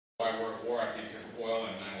why we're at war, I think, because of oil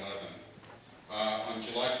and 9/11. On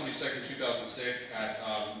July 22nd, 2006, at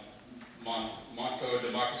Montco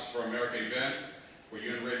Democracy for America event, where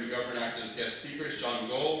you and Ray McGovern acted as guest speakers, John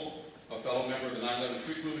Gold, a fellow member of the 9/11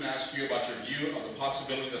 Truth Movement, asked you about your view of the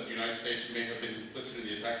possibility that the United States may have been complicit in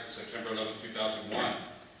the attacks of September 11, 2001.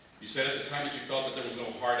 You said at the time that you felt that there was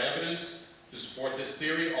no hard evidence to support this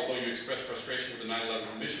theory, although you expressed frustration with the 9/11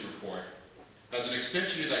 Commission report. As an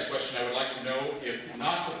extension to that question, I would like to know if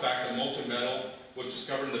not the fact that molten metal was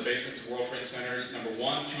discovered in the basements of World Trade Centers number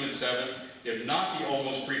 1, 2, and 7, if not the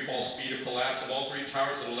almost free fall speed of collapse of all three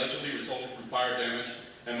towers that allegedly resulted from fire damage,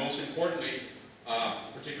 and most importantly,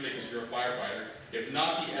 particularly because you're a firefighter, if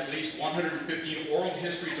not the at least 115 oral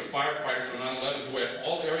histories of firefighters on 9/11 who at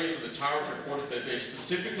all areas of the towers reported that they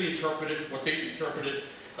specifically interpreted what they interpreted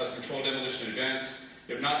as controlled demolition events,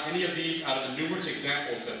 if not any of these out of the numerous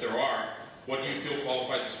examples that there are, what do you feel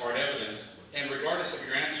qualifies as hard evidence? And regardless of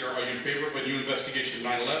your answer, are you in favor of a new investigation of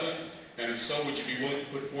 9/11? And if so, would you be willing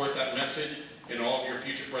to put forth that message in all of your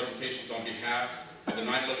future presentations on behalf of the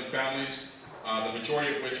 9/11 families, the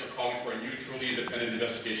majority of which are calling for a new, truly independent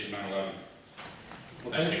investigation of 9/11?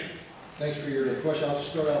 Well, thank you. Thanks for your question. I'll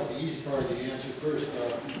just start out with the easy part of the answer first.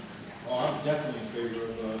 I'm definitely in favor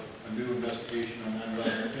of a new investigation on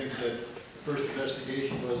 9/11. I think that the first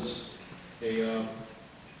investigation was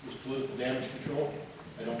political damage control.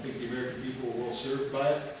 I don't think the American people were well served by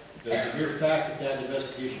it. The mere fact that that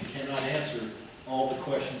investigation cannot answer all the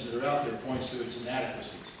questions that are out there points to its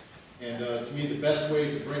inadequacies. And to me, the best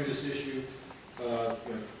way to bring this issue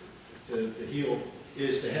to heal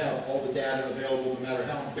is to have all the data available, no matter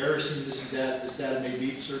how embarrassing this data may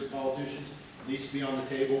be to certain politicians. It needs to be on the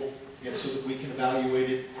table, and so that we can evaluate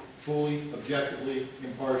it fully, objectively,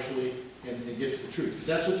 impartially, and get to the truth. Because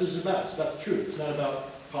that's what this is about. It's about the truth. It's not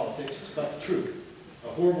about politics. It's about the truth. A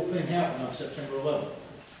horrible thing happened on September 11th.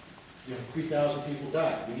 3,000 people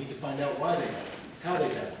died. We need to find out why they died, how they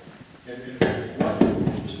died, and what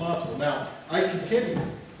was responsible. Now, I continue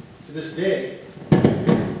to this day to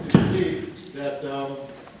believe that, I don't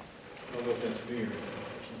know if that's me or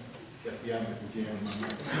that's the American jam in my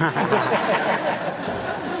mind.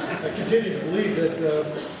 I continue to believe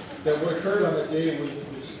that what occurred on that day was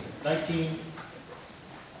 19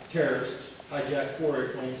 terrorists hijacked 4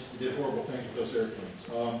 airplanes and did horrible things with those airplanes.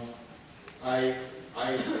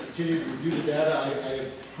 I continue to review the data. I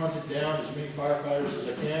have hunted down as many firefighters as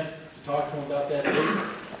I can to talk to them about that date.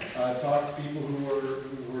 I've talked to people who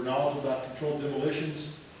were knowledgeable about controlled demolitions.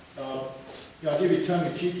 I'll give you a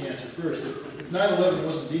tongue-in-cheek answer first. If 9/11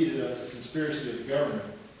 was indeed a conspiracy of the government,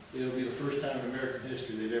 it'll be the first time in American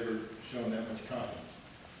history they've ever shown that much confidence.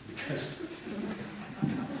 Because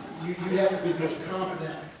you'd have to be the most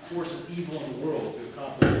competent force of evil in the world to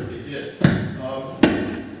accomplish what they did.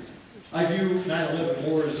 I view 9/11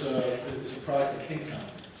 more as a product of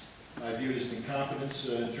incompetence. I view it as an incompetence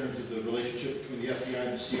in terms of the relationship between the FBI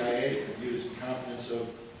and the CIA. I view it as incompetence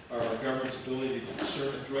of our government's ability to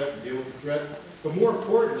discern the threat and deal with the threat. But more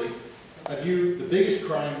importantly, I view the biggest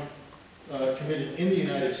crime committed in the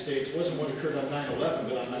United States wasn't what occurred on 9/11,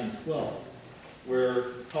 but on 9/12,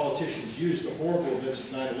 where politicians used the horrible events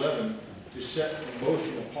of 9/11 to set in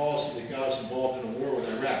motion a policy that got us involved in a war with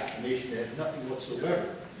Iraq, a nation that had nothing whatsoever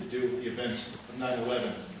to do with the events of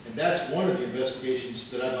 9/11. And that's one of the investigations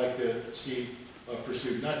that I'd like to see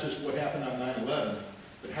pursued, not just what happened on 9/11,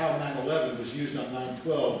 but how 9/11 was used on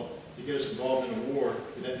 9/12 to get us involved in a war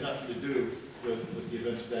that had nothing to do with the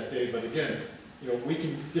events of that day. But again, we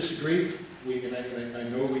can disagree, and I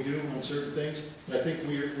know we do on certain things, but I think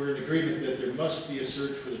we're in agreement that there must be a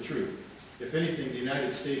search for the truth. If anything, the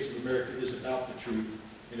United States of America is about the truth,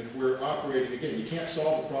 and if we're operating, again, you can't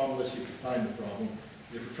solve the problem unless you define the problem.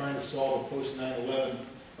 And if we're trying to solve a post-9/11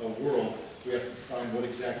 world, we have to define what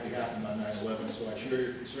exactly happened on 9/11. So I share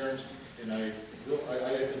your concerns, and I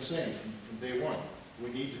have been saying from day one, we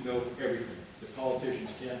need to know everything. The politicians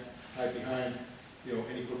can't hide behind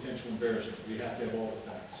any potential embarrassment. We have to have all the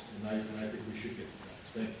facts, and I think we should get the facts.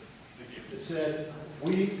 Thank you. It said,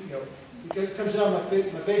 it comes down to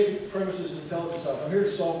my basic premises in intelligence. I'm here to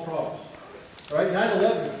solve problems. All right,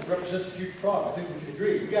 9/11 represents a huge problem. I think we can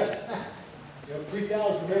agree. We got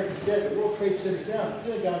 3,000 Americans dead. The World Trade Center's down. The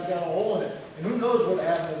Pentagon's got a hole in it. And who knows what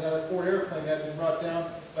happened to that poor airplane that had been brought down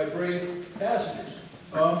by brave passengers.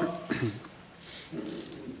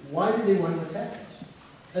 Why did they want to attack us?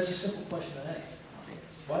 That's a simple question to ask.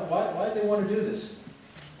 Why did they want to do this?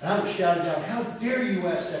 And I was shouted down, how dare you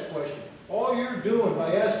ask that question? All you're doing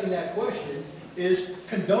by asking that question is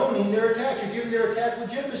condoning their attack. You're giving their attack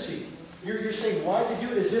legitimacy. You're saying why they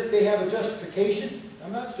do it as if they have a justification.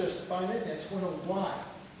 I'm not justifying it. I just want to know why.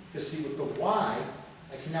 Because see, with the why,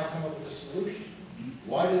 I can now come up with a solution.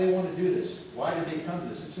 Why do they want to do this? Why did they come to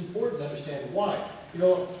this? It's important to understand why. You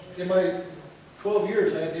know, in my 12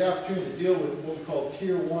 years, I had the opportunity to deal with what we call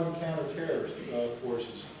Tier 1 counterterrorist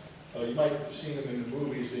forces. You might have seen them in the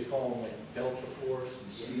movies. They call them like Delta Force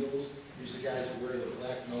and SEALs. These are the guys who wear the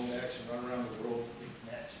black no-necks and run around the world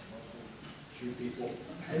with nets and shoot people.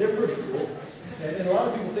 And they're pretty cool. And a lot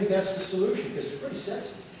of people think that's the solution because it's pretty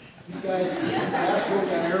sexy. These guys fast work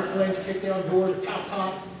on airplanes, kick down doors, pop,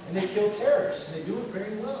 pop, and they kill terrorists. And they do it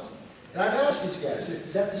very well. And I've asked these guys,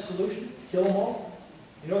 is that the solution? Kill them all?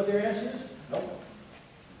 You know what their answer is? Nope.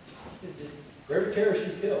 For every terrorist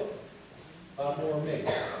you kill, 5 more are made.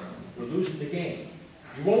 We're losing the game.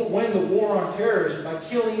 You won't win the war on terrorism by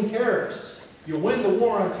killing terrorists. You win the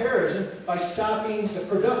war on terrorism by stopping the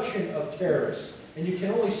production of terrorists. And you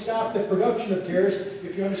can only stop the production of terrorists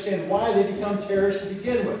if you understand why they become terrorists to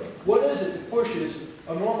begin with. What is it that pushes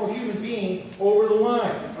a normal human being over the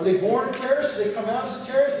line? Are they born a terrorist? Do they come out as a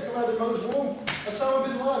terrorist? They come out of their mother's womb? Osama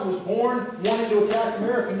bin Laden was born wanting to attack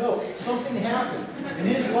America. No, something happened in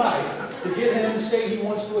his life to get him to say he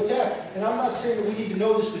wants to attack. And I'm not saying that we need to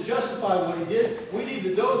know this to justify what he did. We need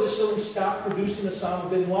to know this so we stop producing Osama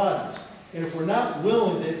bin Ladens. And if we're not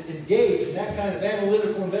willing to engage in that kind of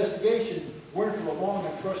analytical investigation, we're in for a long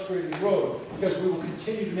and frustrating road because we will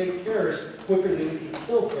continue to make terrorists quicker than we can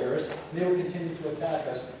kill terrorists, and they will continue to attack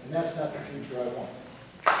us, and that's not the future I want.